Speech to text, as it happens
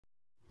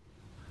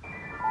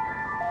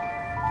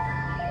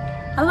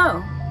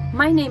Hello,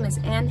 my name is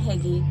Ann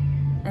Hagee,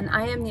 and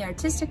I am the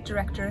Artistic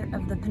Director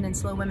of the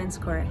Peninsula Women's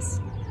Chorus.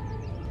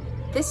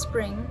 This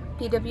spring,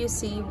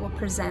 PWC will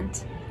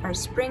present our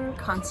spring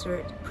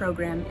concert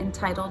program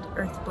entitled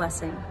Earth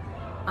Blessing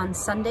on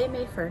Sunday,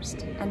 May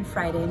 1st and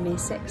Friday, May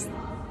 6th.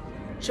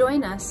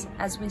 Join us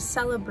as we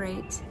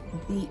celebrate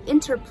the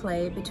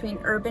interplay between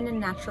urban and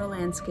natural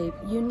landscape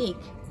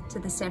unique to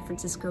the San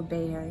Francisco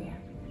Bay Area.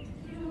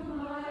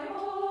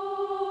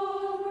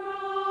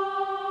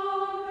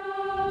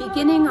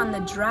 Beginning on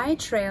the dry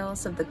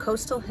trails of the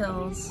coastal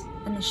hills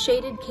and the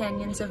shaded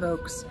canyons of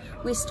oaks,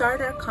 we start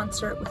our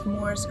concert with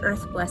Moore's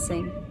Earth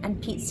Blessing and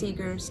Pete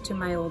Seeger's To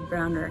My Old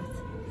Brown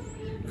Earth.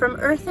 From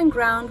earth and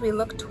ground, we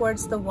look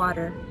towards the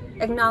water,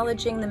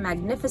 acknowledging the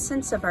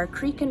magnificence of our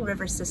creek and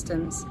river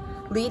systems,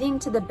 leading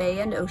to the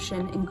bay and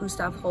ocean in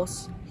Gustav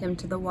Holst's Hymn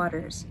to the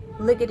Waters,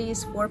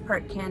 Ligeti's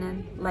four-part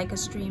canon, Like a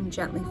Stream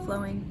Gently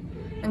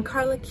Flowing, and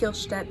Carla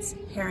Kihlstedt's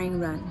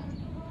Herring Run.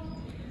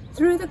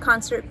 Through the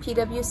concert,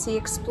 PWC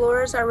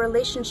explores our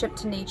relationship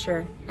to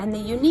nature and the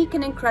unique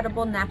and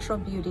incredible natural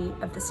beauty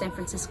of the San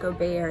Francisco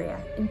Bay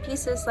Area in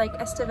pieces like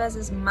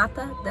Estévez's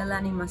Mata de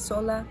Anima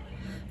Sola,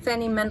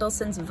 Fanny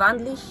Mendelssohn's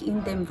Wandl'ich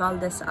in dem Wald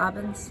des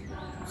Abends,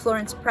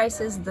 Florence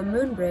Price's The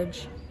Moon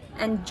Bridge,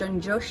 and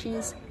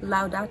Gyöngyösi's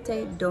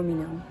Laudate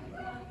Dominum.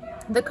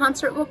 The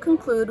concert will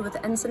conclude with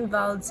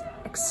Ešenvalds'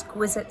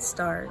 Exquisite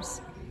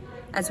Stars,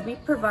 as we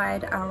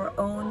provide our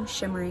own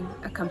shimmering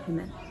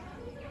accompaniment.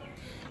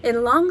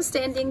 In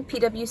long-standing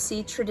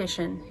PWC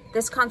tradition,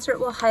 this concert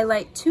will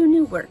highlight two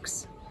new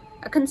works,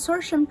 a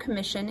consortium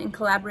commission in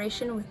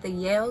collaboration with the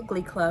Yale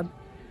Glee Club,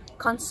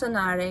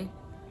 Consonare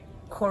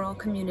choral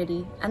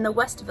community, and the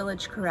West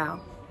Village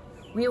Chorale.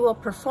 We will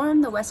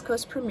perform the West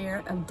Coast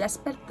premiere of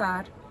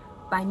Despertar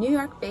by New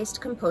York-based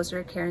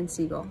composer Karen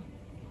Siegel.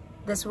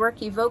 This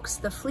work evokes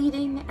the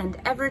fleeting and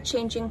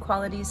ever-changing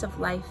qualities of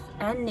life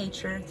and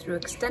nature through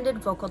extended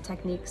vocal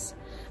techniques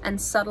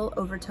and subtle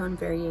overtone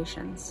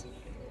variations.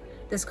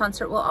 This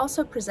concert will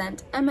also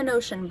present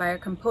Emanation by our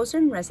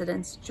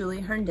composer-in-residence,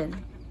 Julie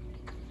Herndon.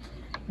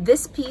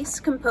 This piece,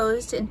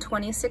 composed in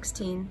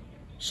 2016,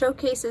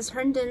 showcases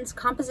Herndon's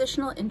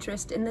compositional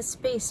interest in the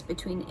space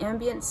between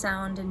ambient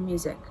sound and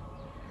music.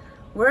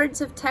 Words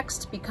of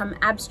text become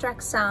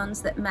abstract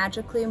sounds that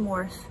magically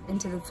morph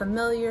into the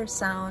familiar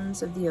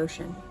sounds of the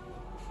ocean.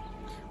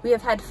 We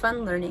have had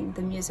fun learning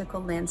the musical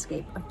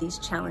landscape of these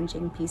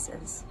challenging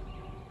pieces.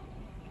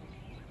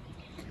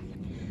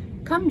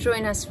 Come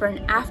join us for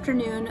an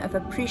afternoon of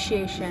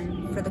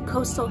appreciation for the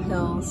coastal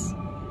hills,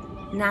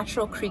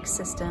 natural creek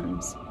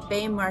systems,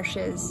 bay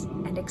marshes,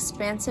 and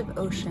expansive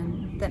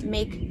ocean that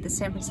make the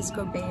San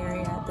Francisco Bay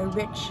Area the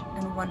rich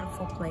and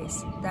wonderful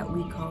place that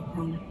we call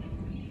home.